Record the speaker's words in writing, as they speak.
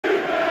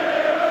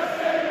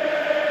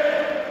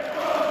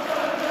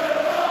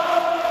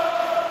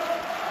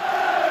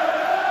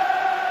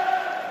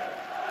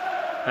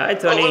Hi,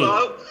 Tony. Oh,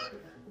 hello.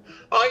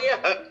 Oh,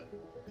 yeah.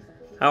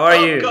 How are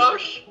you? Oh,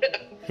 gosh.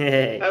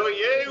 Hey. How are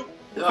you?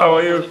 How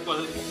are you?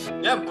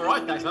 Yeah, I'm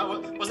alright, thanks,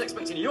 man. Wasn't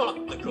expecting you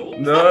on the call.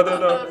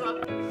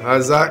 No. Hi,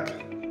 Zach.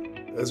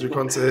 Ezri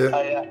Konsa here.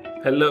 Oh, yeah.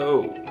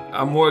 Hello,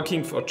 I'm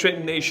working for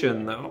Train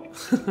Nation now.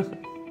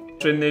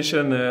 Train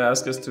Nation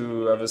asked us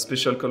to have a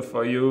special call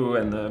for you,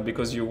 and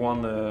because you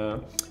won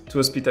 2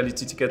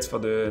 hospitality tickets for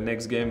the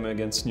next game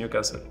against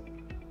Newcastle.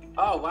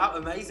 Oh wow,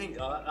 amazing!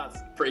 Oh, that's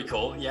pretty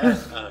cool. Yeah.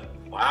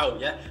 Wow.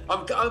 Yeah.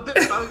 I'm a bit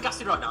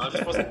gassy right now. I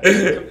just wasn't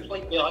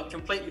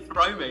completely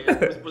thrown me.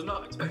 I was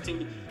not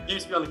expecting you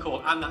to be on the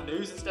call and that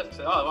news and stuff.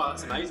 So, oh wow,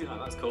 that's amazing.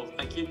 That's cool.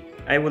 Thank you.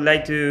 I would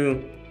like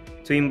to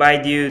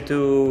invite you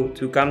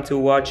to come to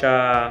watch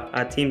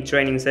a team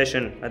training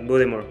session at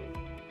Budimir.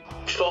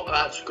 Oh,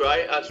 that's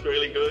great. That's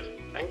really good.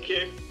 Thank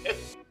you.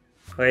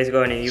 How is it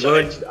going? You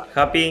good?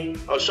 Happy?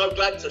 I'm so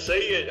glad to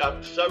see you.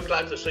 I'm so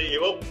glad to see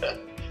you up.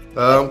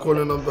 I'm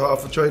calling on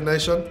behalf of Train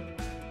Nation,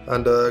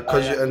 and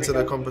because you entered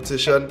the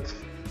competition,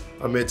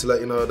 I'm here to let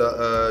you know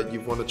that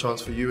you've won a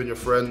chance for you and your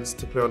friends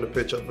to play on the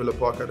pitch at Villa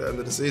Park at the end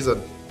of the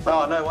season.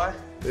 Oh, no way.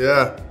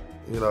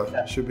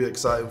 Yeah, should be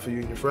exciting for you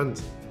and your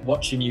friends.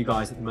 Watching you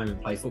guys at the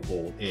moment play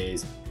football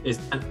is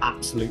an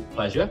absolute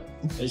pleasure.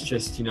 It's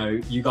just,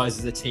 you guys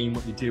as a team,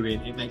 what you're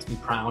doing, it makes me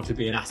proud to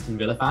be an Aston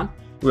Villa fan.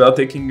 We are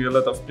taking a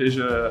lot of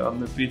pleasure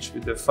on the pitch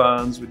with the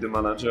fans, with the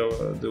manager,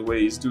 the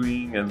way he's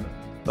doing, and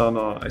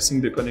I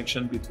think the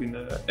connection between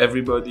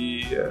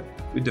everybody,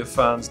 with the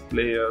fans,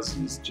 players,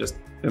 is just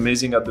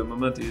amazing at the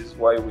moment. Is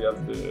why we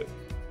have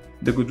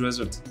the good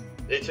result.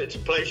 It's a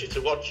pleasure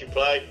to watch you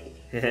play.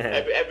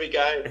 every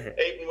game,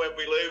 even when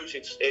we lose,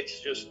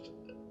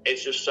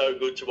 it's just so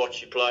good to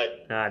watch you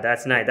play. Ah,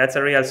 that's nice. That's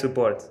a real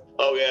support.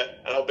 Oh yeah,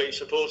 and I've been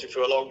supporting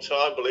for a long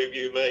time. Believe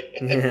you me.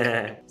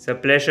 It's a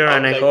pleasure, okay,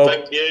 and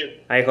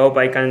I hope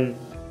I can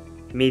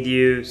meet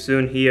you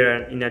soon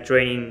here in a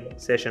training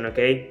session.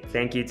 Okay?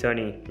 Thank you,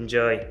 Tony.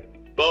 Enjoy.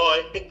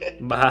 Bye.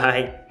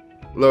 Bye.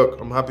 Look,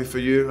 I'm happy for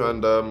you,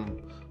 and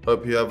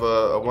hope you have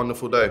a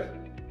wonderful day.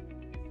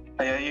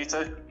 Yeah, you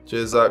too.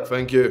 Cheers, Zach.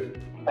 Thank you.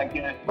 Thank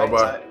you.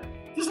 Bye-bye.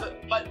 Just a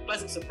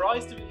pleasant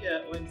surprise to me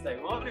Wednesday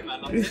morning,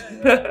 man. It's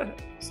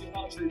an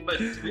absolute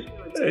pleasure to meet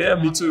you. Yeah,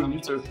 me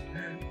too.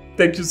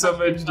 Thank you so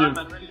much, Jim.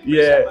 Really appreciate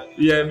it, man.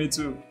 Yeah, me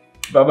too.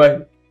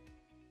 Bye-bye.